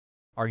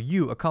Are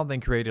you a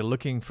content creator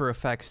looking for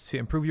effects to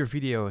improve your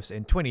videos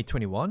in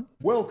 2021?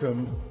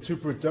 Welcome to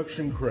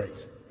Production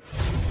Crate.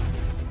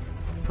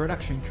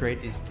 Production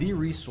Crate is the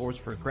resource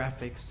for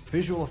graphics,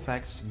 visual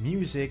effects,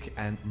 music,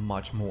 and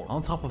much more.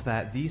 On top of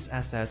that, these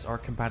assets are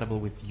compatible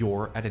with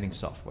your editing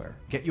software.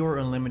 Get your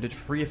unlimited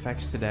free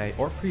effects today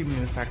or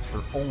premium effects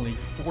for only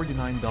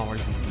 $49 a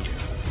year.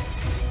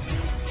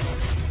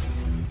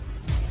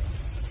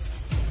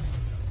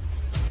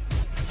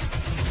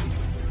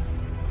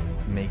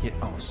 Make it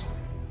awesome.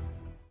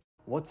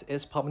 What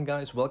is poppin',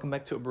 guys? Welcome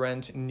back to a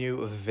brand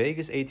new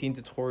Vegas 18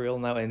 tutorial.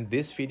 Now in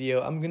this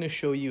video I'm gonna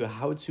show you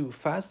how to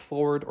fast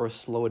forward or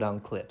slow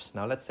down clips.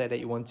 Now let's say that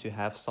you want to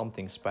have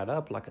something sped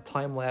up like a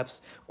time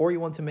lapse, or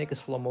you want to make a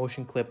slow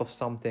motion clip of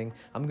something.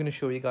 I'm gonna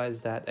show you guys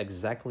that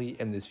exactly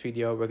in this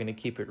video. We're gonna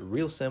keep it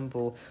real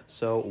simple.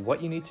 So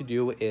what you need to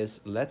do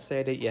is, let's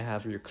say that you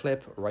have your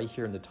clip right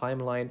here in the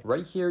timeline.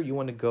 Right here you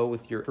want to go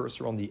with your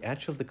cursor on the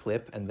edge of the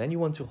clip, and then you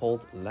want to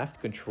hold left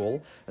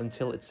control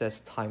until it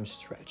says time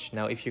stretch.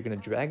 Now if you're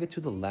gonna drag it to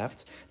the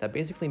left, that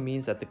basically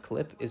means that the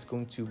clip is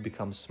going to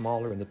become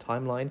smaller in the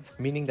timeline,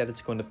 meaning that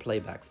it's going to play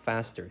back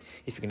faster.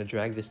 If you're going to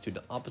drag this to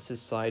the opposite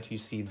side, you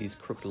see these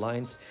crooked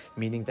lines,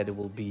 meaning that it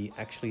will be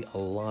actually a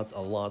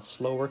lot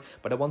slower.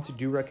 But I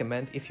do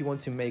recommend, if you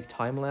want to make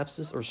time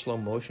lapses or slow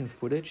motion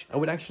footage, I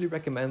would actually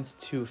recommend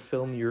to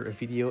film your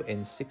video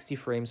in 60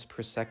 frames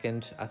per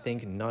second. I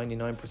think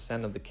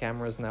 99% of the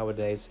cameras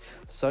nowadays,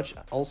 such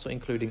also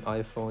including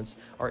iPhones,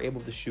 are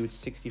able to shoot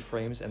 60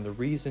 frames, and the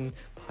reason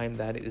behind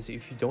that is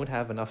if you don't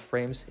have enough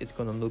frames, it's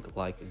going to look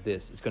like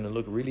this. It's going to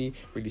look really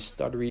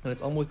stuttery, and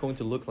it's almost going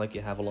to look like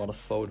you have a lot of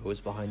photos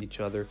behind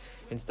each other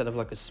instead of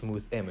like a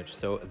smooth image.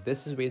 So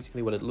this is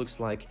basically what it looks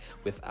like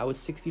without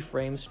 60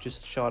 frames,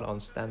 just shot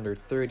on standard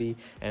 30,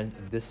 and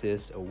this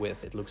is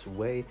with. It looks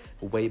way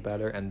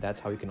better, and that's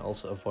how you can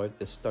also avoid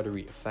this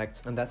stuttery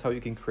effect, and that's how you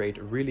can create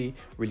really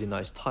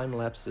nice time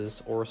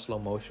lapses or slow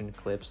motion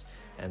clips.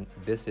 And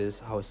this is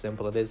how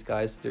simple it is,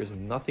 guys. There's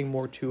nothing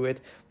more to it.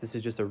 This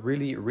is just a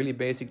really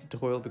basic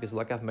tutorial, because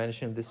like I've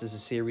mentioned, this is a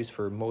series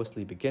for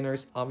mostly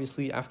beginners.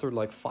 Obviously after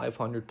like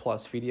 500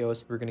 plus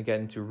videos, we're gonna get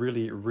into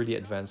really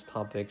advanced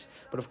topics,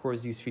 but of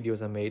course these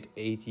videos I made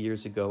 8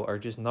 years ago are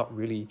just not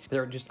really,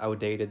 they're just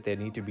outdated. They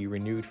need to be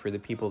renewed for the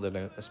people that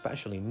are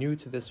especially new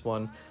to this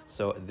one.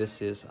 So this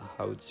is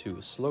how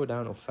to slow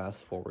down or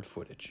fast forward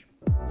footage.